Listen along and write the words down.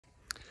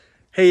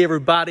Hey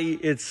everybody,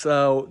 it's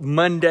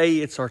Monday.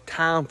 It's our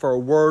time for a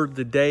word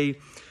today.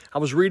 I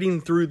was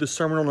reading through the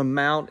Sermon on the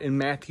Mount in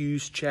Matthew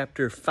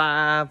chapter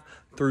 5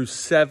 through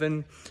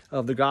 7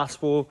 of the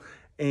gospel.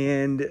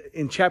 And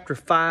in chapter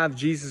 5,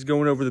 Jesus is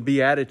going over the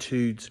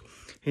Beatitudes.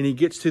 And he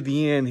gets to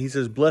the end. He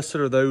says, blessed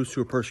are those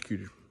who are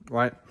persecuted,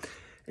 right?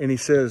 And he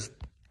says,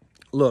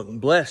 look,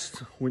 blessed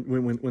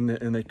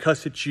when they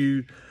cuss at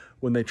you,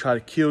 when they try to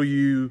kill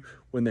you,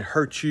 when they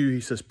hurt you. He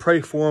says,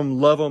 pray for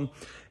them, love them.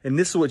 And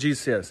this is what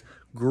Jesus says.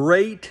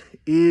 Great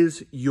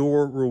is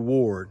your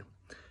reward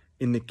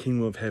in the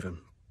kingdom of heaven.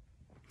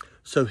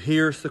 So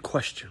here's the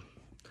question.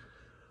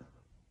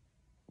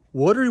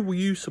 What are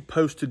you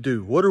supposed to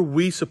do? What are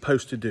we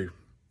supposed to do?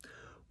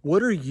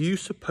 What are you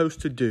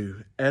supposed to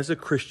do as a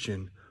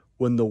Christian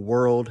when the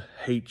world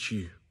hates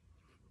you?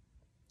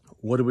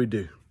 What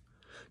do?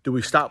 Do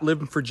we stop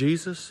living for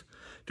Jesus?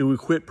 Do we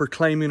quit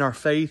proclaiming our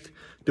faith?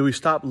 Do we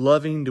stop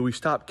loving? Do we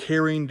stop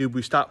caring? Do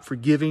we stop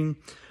forgiving?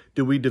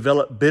 Do we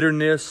develop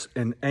bitterness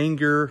and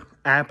anger,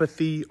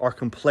 apathy, or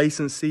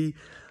complacency?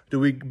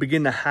 Do we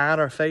begin to hide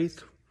our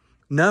faith?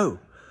 No.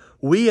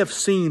 We have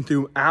seen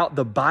throughout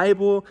the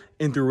Bible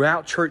and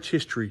throughout church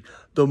history,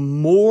 the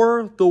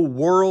more the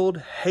world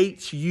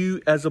hates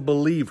you as a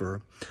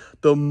believer,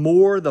 the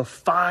more the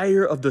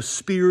fire of the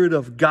Spirit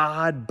of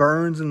God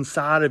burns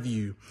inside of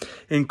you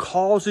and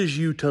causes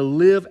you to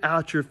live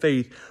out your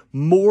faith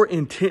more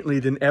intently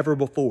than ever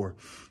before.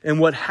 And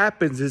what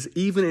happens is,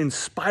 even in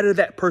spite of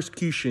that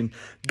persecution,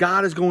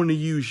 God is going to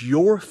use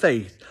your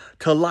faith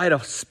to light a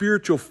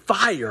spiritual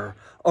fire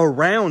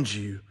around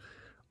you,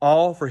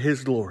 all for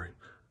His glory.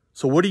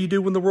 So what do you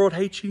do when the world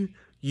hates you?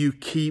 You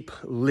keep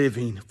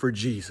living for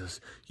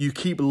Jesus. You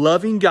keep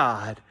loving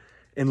God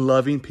and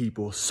loving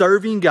people,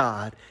 serving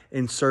God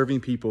and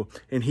serving people.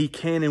 And He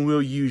can and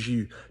will use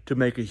you to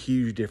make a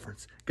huge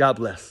difference. God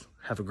bless.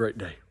 Have a great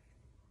day.